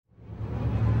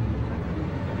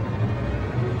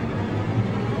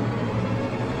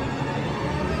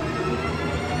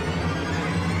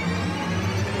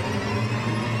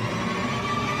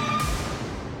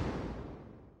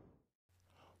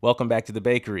Welcome back to the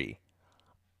bakery.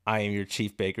 I am your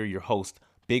chief baker, your host,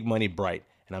 Big Money Bright,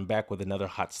 and I'm back with another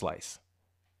hot slice.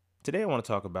 Today I want to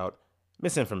talk about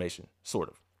misinformation, sort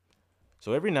of.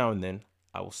 So every now and then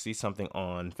I will see something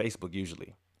on Facebook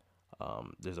usually.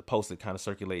 There's a post that kind of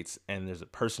circulates and there's a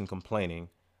person complaining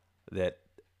that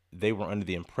they were under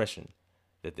the impression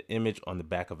that the image on the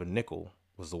back of a nickel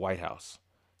was the White House.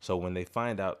 So when they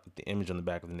find out that the image on the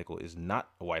back of the nickel is not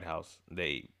a White House,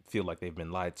 they feel like they've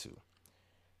been lied to.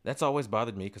 That's always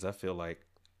bothered me because I feel like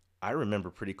I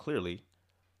remember pretty clearly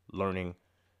learning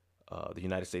the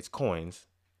United States coins,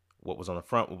 what was on the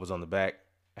front, what was on the back.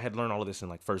 I had learned all of this in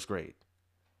like first grade.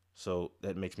 So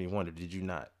that makes me wonder, did you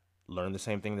not learn the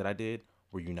same thing that I did?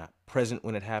 Were you not present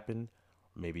when it happened?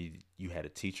 Maybe you had a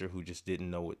teacher who just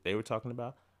didn't know what they were talking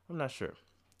about. I'm not sure.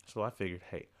 So I figured,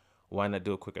 hey, why not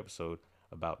do a quick episode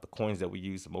about the coins that we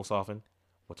use the most often,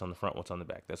 what's on the front, what's on the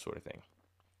back, that sort of thing.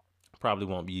 Probably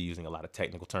won't be using a lot of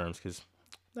technical terms because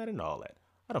not into all that.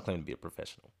 I don't claim to be a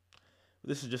professional.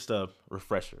 This is just a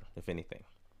refresher, if anything.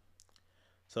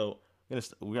 So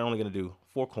we're only going to do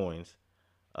 4 coins,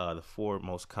 the 4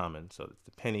 most common. So it's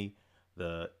the penny,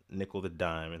 the nickel, the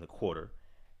dime, and the quarter.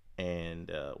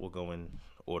 And we'll go in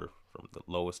order from the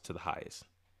lowest to the highest.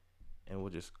 And we'll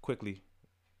just quickly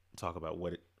talk about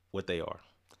what they are.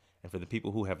 And for the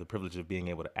people who have the privilege of being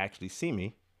able to actually see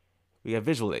me, we have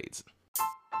visual aids.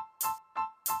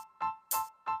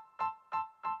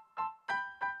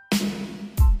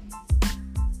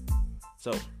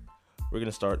 So we're going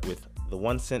to start with the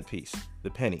 1 cent piece,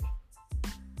 the penny,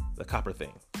 the copper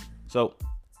thing. So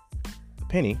the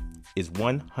penny is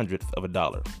 1/100th of a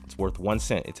dollar. It's worth 1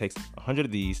 cent. It takes 100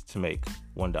 of these to make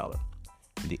 $1.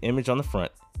 And the image on the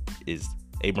front is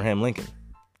Abraham Lincoln.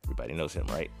 Everybody knows him,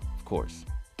 right? Of course.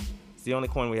 It's the only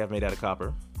coin we have made out of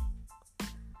copper.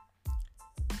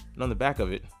 And on the back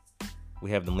of it, we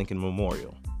have the Lincoln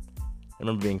Memorial. I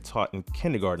remember being taught in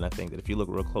kindergarten, I think, that if you look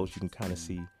real close, you can kind of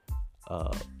see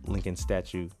Lincoln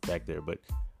statue back there, but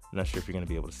I'm not sure if you're going to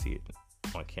be able to see it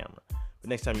on camera. But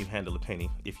next time you handle a penny,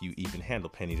 if you even handle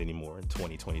pennies anymore in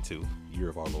 2022, year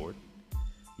of our Lord,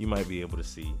 you might be able to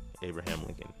see Abraham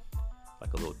Lincoln,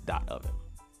 like a little dot of him.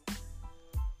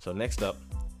 So next up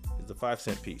is the 5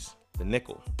 cent piece, the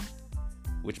nickel,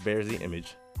 which bears the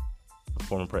image of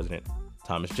former President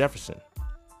Thomas Jefferson.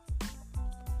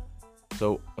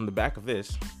 So on the back of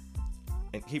this,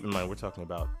 and keep in mind, we're talking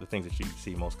about the things that you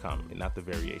see most commonly, not the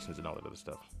variations and all that other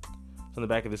stuff. So on the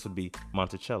back of this would be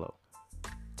Monticello,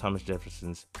 Thomas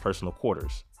Jefferson's personal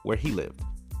quarters, where he lived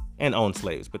and owned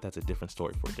slaves, but that's a different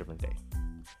story for a different day.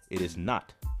 It is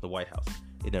not the White House.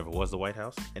 It never was the White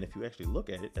House. And if you actually look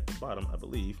at it at the bottom, I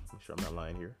believe, make sure I'm not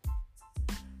lying here,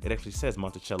 it actually says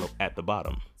Monticello at the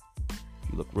bottom, if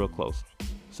you look real close.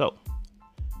 So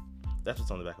that's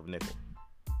what's on the back of a nickel.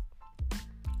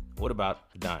 What about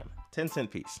the dime? 10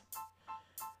 cent piece.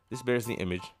 This bears the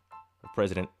image of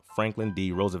President Franklin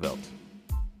D. Roosevelt.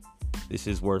 This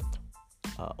is worth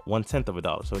 1/10 of a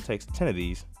dollar. So it takes 10 of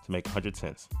these to make 100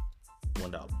 cents.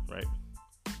 $1, right?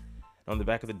 And on the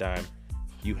back of the dime,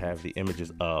 you have the images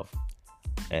of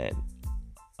an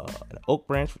oak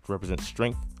branch, which represents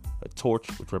strength, a torch,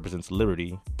 which represents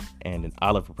liberty, and an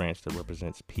olive branch that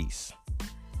represents peace.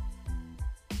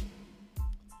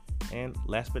 And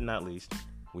last but not least,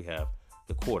 we have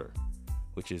the quarter,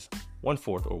 which is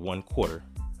 1/4 or 1/4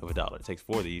 of a dollar. It takes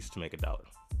 4 of these to make $1.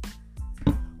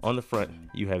 On the front,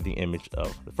 you have the image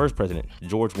of the first president,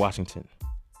 George Washington.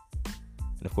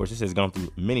 And of course, this has gone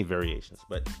through many variations,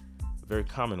 but a very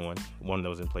common one that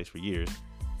was in place for years,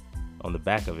 on the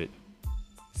back of it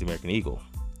is the American eagle.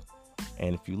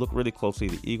 And if you look really closely,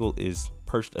 the eagle is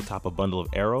perched atop a bundle of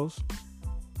arrows,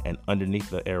 and underneath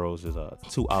the arrows is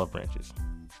 2 olive branches.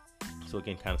 So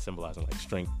again, kind of symbolizing like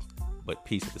strength, but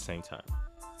peace at the same time.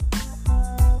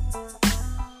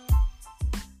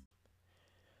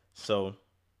 So,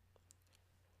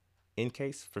 in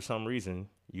case for some reason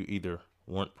you either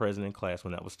weren't present in class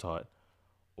when that was taught,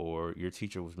 or your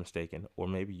teacher was mistaken, or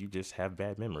maybe you just have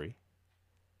bad memory,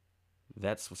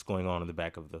 that's what's going on in the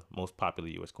back of the most popular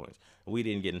U.S. coins. We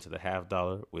didn't get into the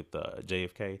 $50 with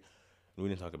JFK. We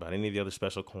didn't talk about any of the other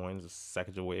special coins, the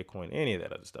Sacagawea coin, any of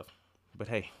that other stuff. But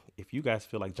hey, if you guys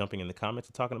feel like jumping in the comments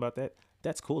and talking about that,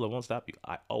 that's cool. I won't stop you.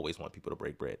 I always want people to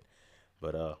break bread.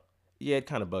 But yeah, it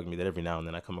kind of bugged me that every now and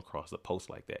then I come across a post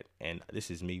like that. And this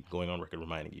is me going on record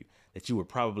reminding you that you were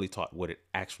probably taught what's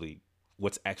actually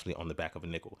on the back of a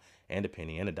nickel and a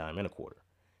penny and a dime and a quarter.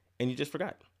 And you just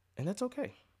forgot. And that's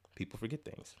okay. People forget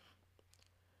things.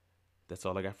 That's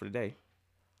all I got for today.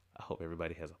 I hope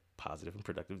everybody has a positive and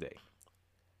productive day.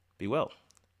 Be well.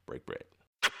 Break bread.